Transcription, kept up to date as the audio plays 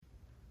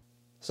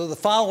So the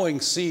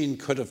following scene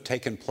could have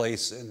taken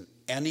place in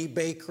any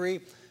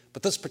bakery,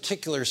 but this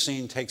particular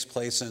scene takes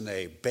place in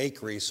a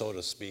bakery, so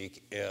to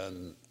speak,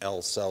 in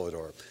El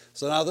Salvador.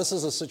 So now this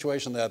is a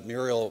situation that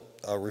Muriel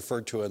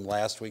referred to in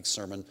last week's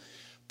sermon.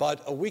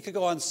 But a week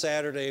ago on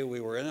Saturday,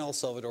 we were in El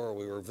Salvador.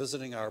 We were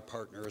visiting our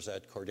partners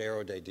at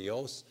Cordero de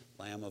Dios,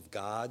 Lamb of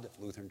God,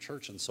 Lutheran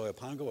Church in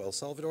Soyapango, El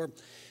Salvador.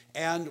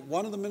 And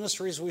one of the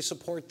ministries we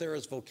support there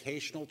is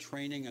vocational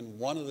training, and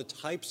one of the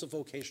types of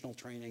vocational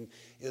training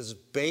is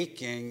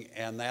baking,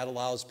 and that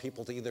allows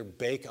people to either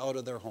bake out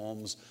of their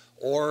homes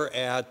or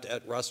at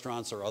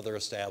restaurants or other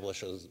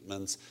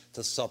establishments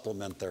to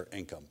supplement their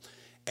income.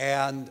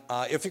 And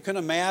if you can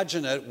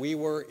imagine it, we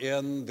were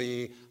in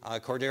the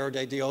Cordero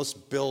de Dios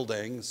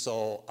building,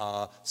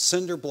 so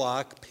cinder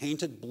block,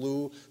 painted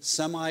blue,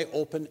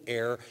 semi-open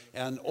air,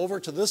 and over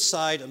to this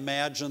side,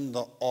 imagine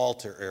the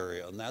altar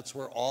area, and that's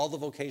where all the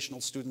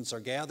vocational students are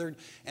gathered,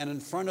 and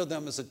in front of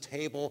them is a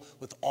table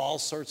with all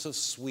sorts of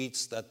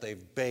sweets that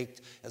they've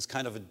baked as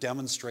kind of a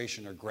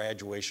demonstration or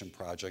graduation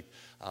project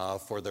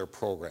for their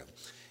program.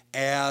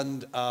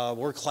 And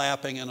we're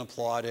clapping and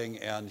applauding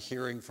and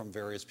hearing from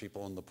various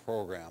people in the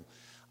program.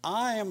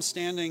 I am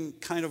standing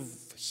kind of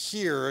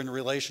here in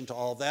relation to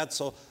all of that,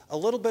 so a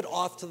little bit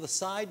off to the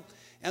side.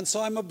 And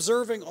so I'm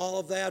observing all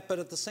of that, but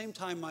at the same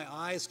time, my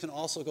eyes can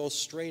also go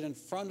straight in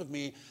front of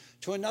me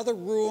to another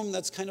room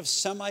that's kind of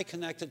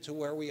semi-connected to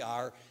where we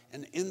are.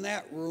 And in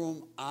that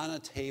room, on a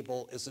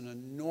table, is an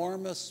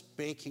enormous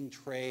baking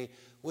tray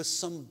with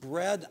some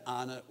bread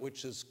on it,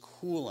 which is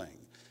cooling.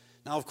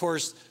 Now, of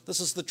course, this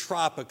is the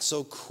tropics,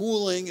 so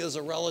cooling is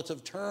a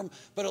relative term,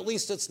 but at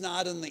least it's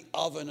not in the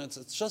oven.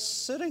 It's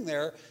just sitting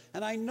there,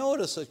 and I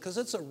notice it because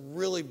it's a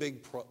really big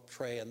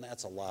tray, and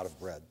that's a lot of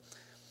bread.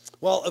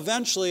 Well,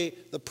 eventually,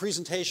 the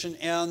presentation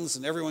ends,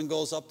 and everyone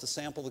goes up to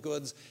sample the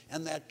goods,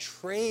 and that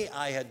tray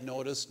I had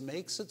noticed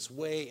makes its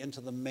way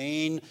into the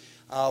main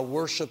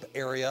worship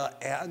area,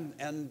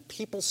 and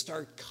people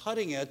start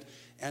cutting it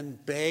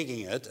and bagging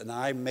it, and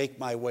I make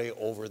my way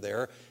over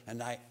there,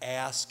 and I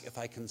ask if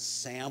I can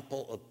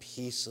sample a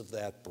piece of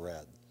that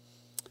bread.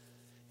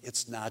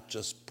 It's not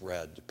just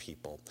bread,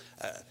 people.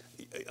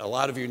 A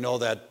lot of you know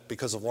that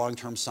because of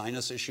long-term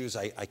sinus issues,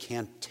 I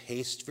can't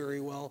taste very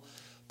well,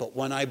 but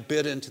when I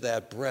bit into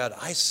that bread,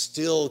 I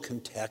still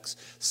can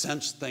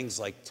sense things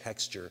like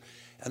texture.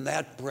 And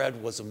that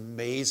bread was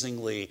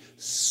amazingly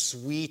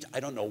sweet. I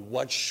don't know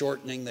what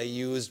shortening they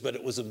used, but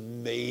it was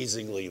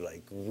amazingly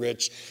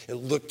rich. It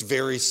looked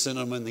very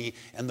cinnamony,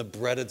 and the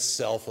bread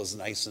itself was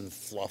nice and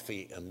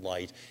fluffy and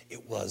light.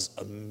 It was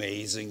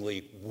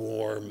amazingly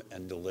warm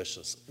and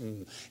delicious.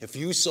 If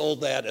you sold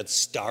that at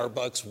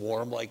Starbucks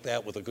warm like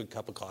that with a good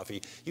cup of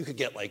coffee, you could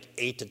get like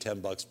 $8 to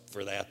 $10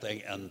 for that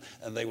thing, and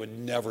they would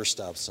never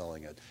stop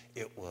selling it.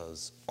 It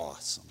was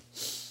awesome.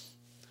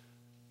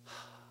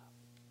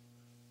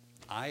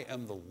 I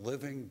am the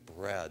living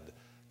bread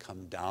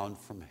come down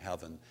from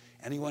heaven.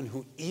 Anyone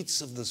who eats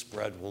of this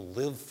bread will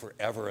live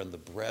forever, and the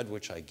bread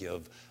which I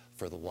give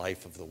for the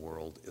life of the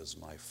world is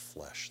my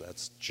flesh.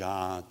 That's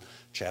John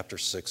chapter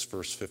 6,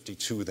 verse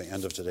 52, the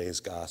end of today's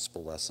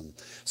gospel lesson.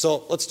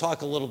 So let's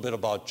talk a little bit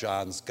about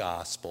John's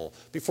gospel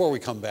before we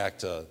come back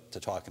to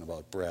talking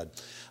about bread.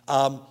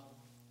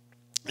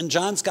 In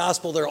John's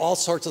gospel, there are all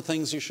sorts of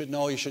things you should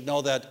know. You should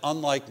know that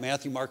unlike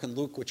Matthew, Mark, and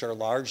Luke, which are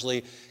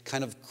largely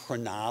kind of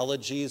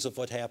chronologies of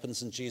what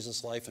happens in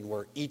Jesus' life and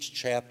where each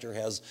chapter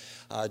has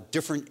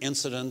different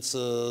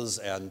incidences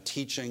and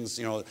teachings,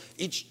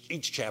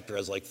 each chapter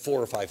has like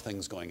 4 or 5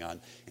 things going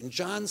on. In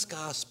John's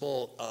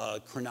gospel,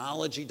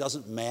 chronology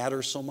doesn't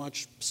matter so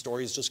much.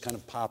 Stories just kind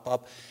of pop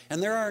up.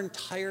 And there are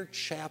entire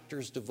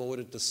chapters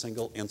devoted to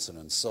single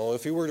incidents. So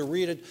if you were to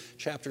read it,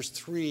 chapters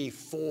 3,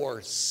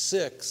 4,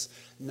 6,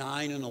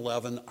 9 and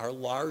 11 are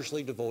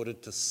largely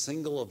devoted to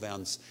single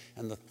events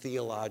and the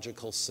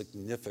theological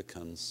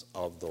significance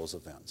of those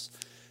events.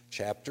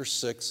 Chapter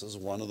 6 is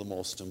one of the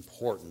most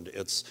important.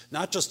 It's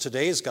not just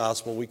today's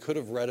gospel. We could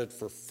have read it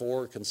for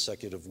 4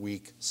 consecutive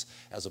weeks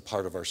as a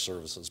part of our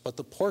services. But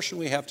the portion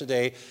we have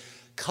today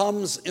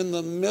comes in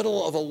the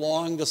middle of a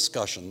long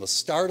discussion. The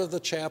start of the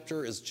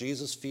chapter is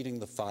Jesus feeding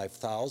the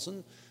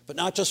 5,000. But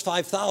not just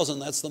 5,000,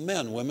 that's the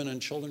men, women,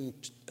 and children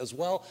as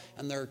well,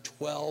 and there are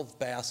 12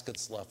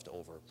 baskets left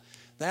over.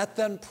 That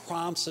then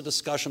prompts a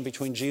discussion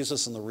between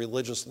Jesus and the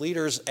religious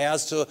leaders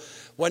as to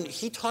when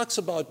he talks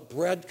about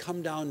bread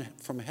come down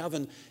from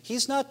heaven,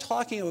 he's not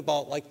talking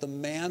about like the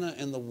manna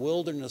in the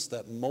wilderness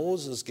that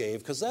Moses gave,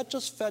 because that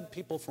just fed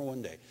people for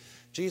one day.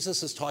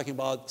 Jesus is talking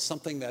about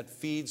something that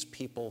feeds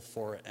people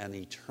for an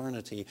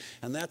eternity,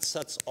 and that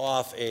sets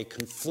off a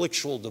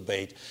conflictual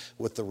debate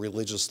with the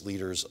religious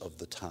leaders of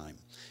the time.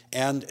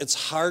 And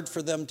it's hard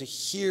for them to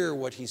hear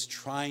what he's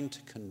trying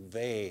to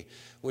convey,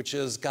 which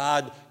is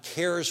God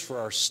cares for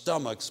our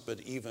stomachs,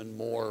 but even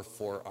more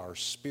for our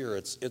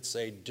spirits. It's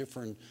a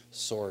different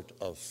sort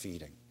of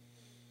feeding.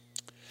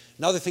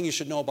 Another thing you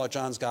should know about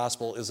John's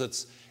gospel is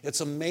it's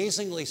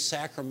amazingly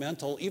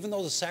sacramental, even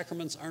though the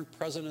sacraments aren't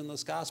present in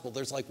this gospel.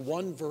 There's like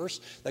one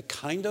verse that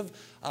kind of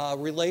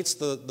relates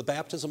the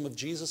baptism of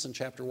Jesus in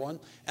chapter 1,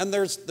 and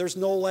there's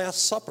no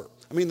Last Supper.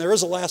 I mean, there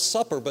is a Last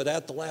Supper, but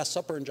at the Last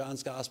Supper in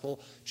John's gospel,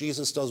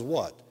 Jesus does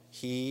what?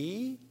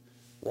 He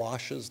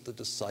washes the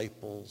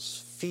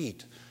disciples'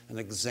 feet, an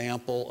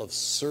example of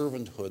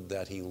servanthood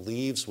that he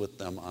leaves with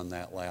them on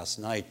that last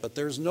night. But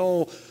there's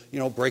no,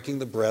 breaking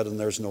the bread, and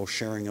there's no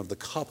sharing of the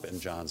cup in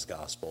John's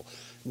gospel.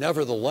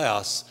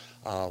 Nevertheless,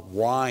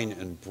 wine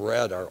and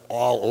bread are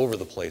all over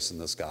the place in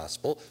this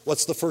gospel.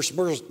 What's the first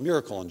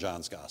miracle in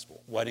John's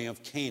gospel? Wedding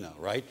of Cana,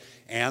 right?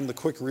 And the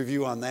quick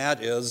review on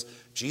that is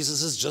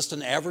Jesus is just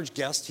an average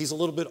guest. He's a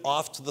little bit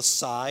off to the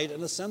side,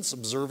 in a sense,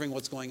 observing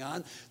what's going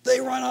on.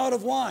 They run out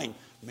of wine.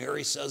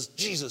 Mary says,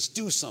 Jesus,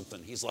 do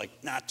something. He's like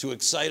not too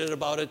excited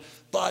about it,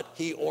 but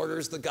he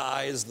orders the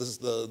guys,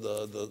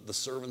 the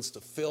servants, to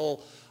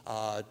fill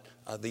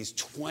these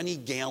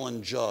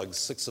 20-gallon jugs,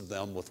 6 of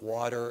them, with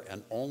water,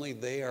 and only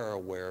they are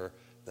aware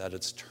that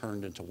it's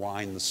turned into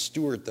wine. The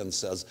steward then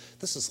says,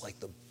 this is like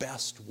the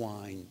best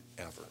wine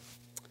ever.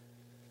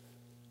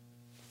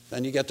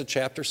 Then you get to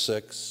chapter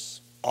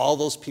 6. All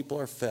those people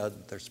are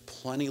fed. There's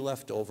plenty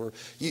left over.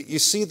 You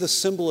see the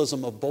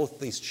symbolism of both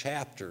these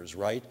chapters,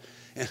 right?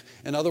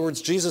 In other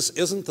words, Jesus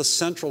isn't the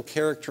central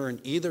character in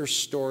either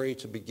story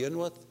to begin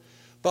with,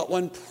 but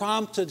when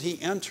prompted,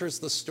 he enters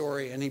the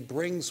story and he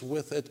brings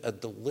with it a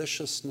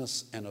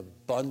deliciousness and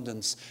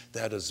abundance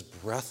that is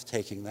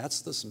breathtaking. That's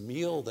this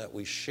meal that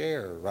we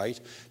share, right,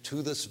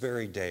 to this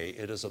very day.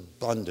 It is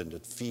abundant.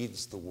 It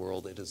feeds the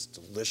world. It is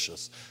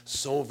delicious.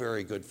 So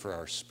very good for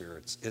our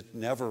spirits. It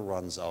never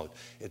runs out.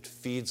 It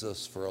feeds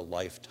us for a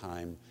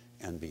lifetime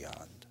and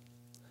beyond.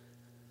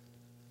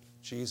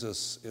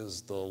 Jesus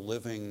is the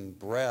living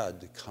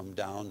bread come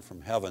down from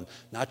heaven.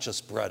 Not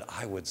just bread,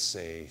 I would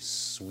say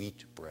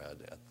sweet bread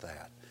at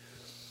that.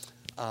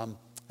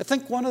 I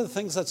think one of the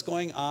things that's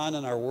going on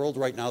in our world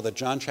right now that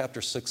John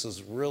chapter 6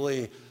 is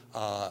really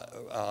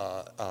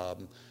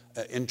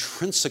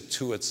intrinsic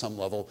to at some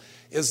level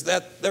is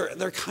that there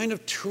are kind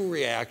of two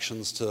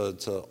reactions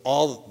to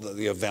all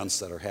the events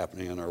that are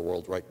happening in our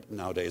world right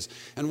nowadays.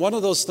 And one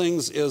of those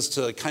things is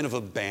to kind of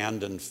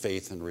abandon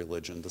faith in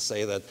religion, to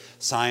say that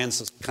science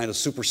has kind of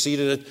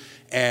superseded it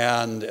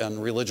and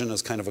religion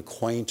is kind of a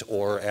quaint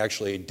or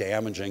actually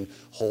damaging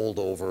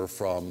holdover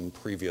from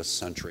previous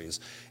centuries.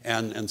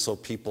 And so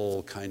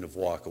people kind of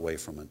walk away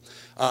from it.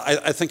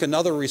 I think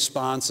another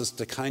response is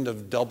to kind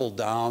of double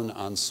down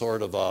on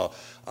sort of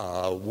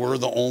we're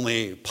the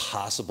only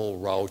possible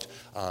route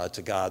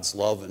to God's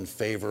love and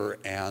favor,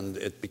 and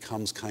it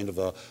becomes kind of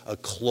a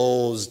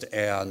closed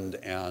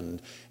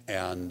and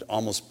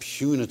almost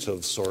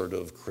punitive sort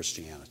of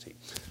Christianity.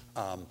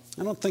 I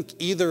don't think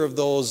either of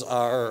those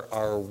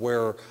are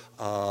where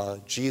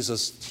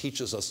Jesus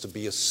teaches us to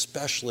be,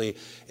 especially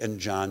in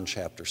John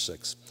chapter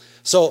 6.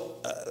 So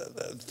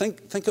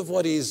think of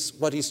what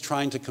he's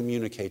trying to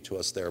communicate to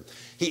us there.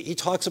 He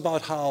talks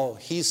about how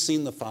he's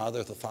seen the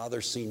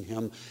Father's seen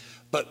him,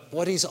 but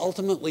what he's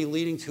ultimately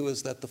leading to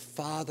is that the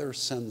Father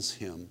sends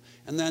him,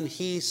 and then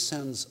he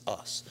sends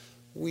us.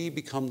 We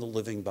become the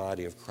living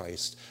body of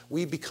Christ.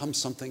 We become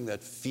something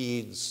that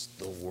feeds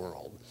the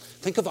world.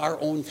 Think of our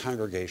own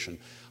congregation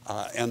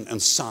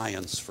and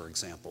science, for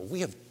example. We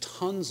have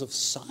tons of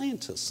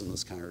scientists in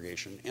this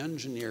congregation,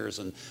 engineers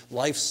and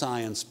life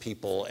science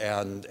people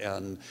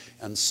and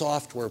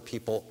software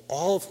people,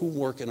 all of whom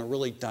work in a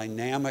really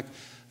dynamic,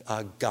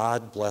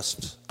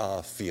 God-blessed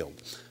field.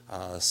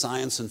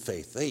 Science and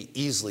faith, they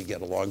easily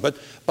get along,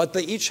 but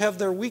they each have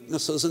their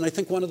weaknesses, and I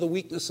think one of the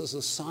weaknesses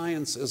of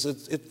science is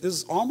it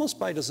is almost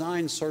by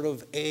design sort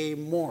of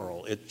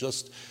amoral. It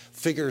just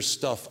figures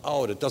stuff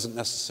out. It doesn't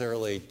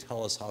necessarily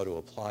tell us how to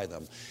apply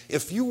them.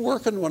 If you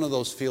work in one of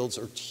those fields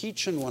or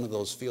teach in one of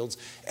those fields,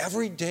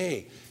 every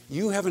day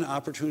you have an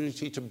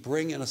opportunity to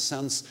bring, in a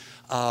sense,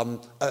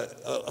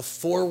 a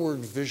forward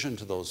vision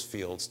to those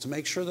fields to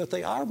make sure that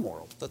they are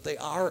moral, that they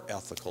are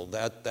ethical,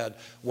 that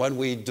when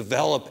we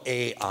develop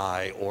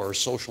AI or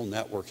social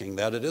networking,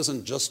 that it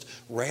isn't just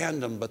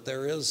random, but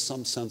there is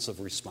some sense of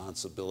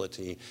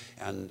responsibility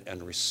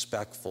and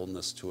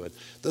respectfulness to it.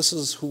 This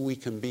is who we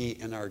can be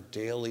in our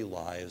daily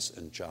lives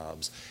and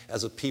jobs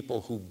as a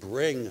people who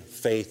bring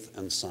faith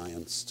and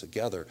science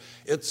together.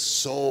 It's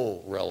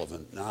so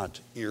relevant, not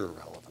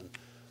irrelevant.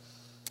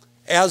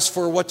 As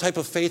for what type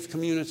of faith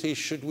community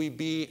should we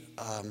be,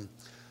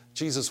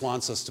 Jesus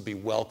wants us to be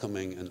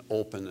welcoming and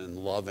open and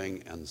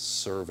loving and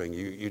serving.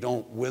 You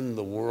don't win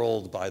the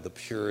world by the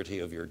purity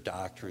of your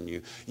doctrine.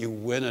 You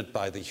win it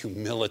by the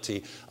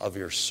humility of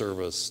your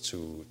service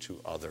to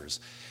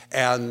others.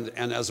 And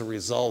as a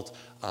result,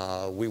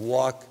 we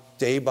walk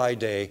day by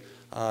day,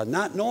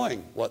 not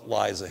knowing what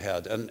lies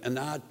ahead and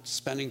not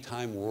spending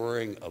time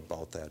worrying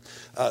about that.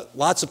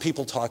 Lots of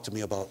people talk to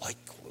me about, like,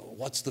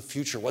 what's the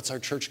future? What's our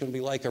church going to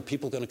be like? Are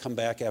people going to come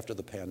back after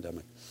the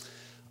pandemic?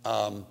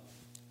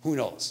 Who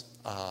knows?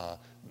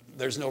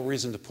 There's no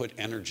reason to put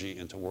energy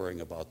into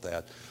worrying about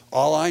that.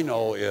 All I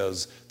know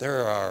is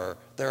there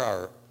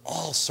are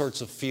all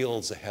sorts of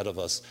fields ahead of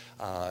us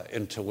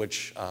into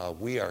which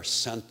we are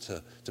sent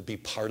to be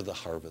part of the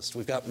harvest.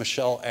 We've got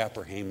Michelle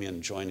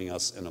Abrahamian joining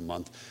us in a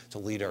month to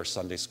lead our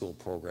Sunday school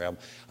program.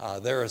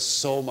 There is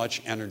so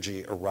much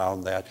energy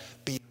around that.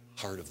 Be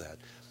part of that.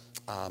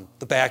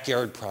 The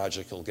backyard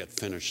project will get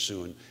finished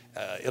soon.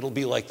 It'll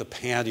be like the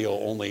patio,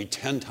 only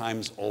 10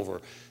 times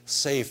over.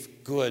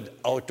 Safe, good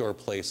outdoor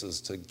places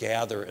to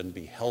gather and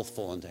be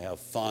healthful and to have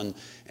fun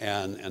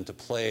and to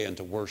play and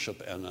to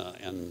worship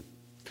and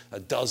a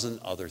dozen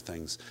other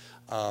things.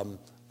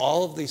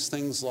 All of these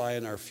things lie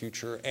in our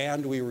future,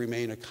 and we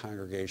remain a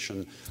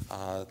congregation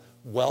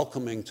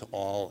welcoming to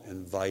all,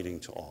 inviting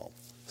to all.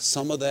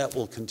 Some of that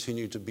will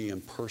continue to be in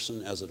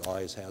person as it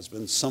always has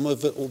been. Some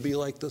of it will be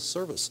like this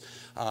service,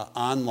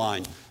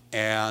 online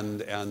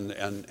and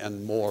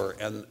more,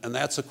 and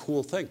that's a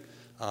cool thing.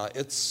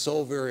 It's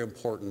so very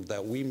important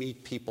that we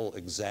meet people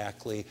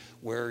exactly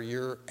where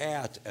you're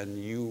at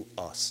and you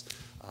us.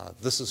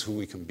 This is who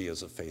we can be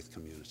as a faith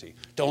community.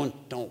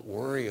 Don't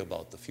worry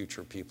about the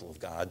future people of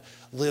God.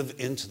 Live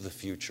into the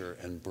future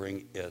and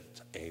bring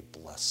it a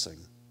blessing.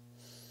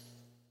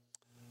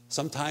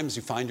 Sometimes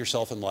you find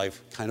yourself in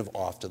life kind of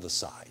off to the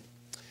side.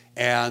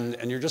 And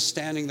you're just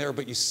standing there,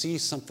 but you see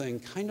something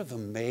kind of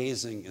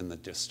amazing in the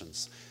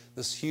distance.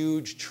 This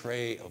huge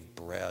tray of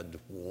bread,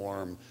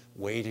 warm,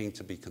 waiting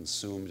to be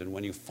consumed. And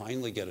when you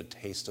finally get a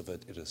taste of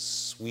it, it is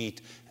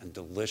sweet and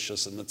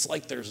delicious, and it's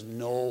like there's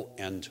no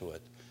end to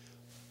it.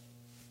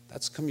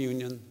 That's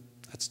communion.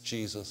 That's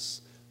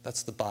Jesus.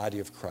 That's the body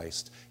of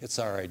Christ. It's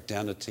our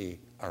identity,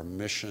 our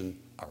mission,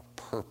 our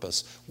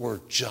purpose. We're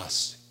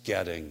just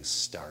getting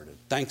started.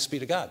 Thanks be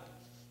to God.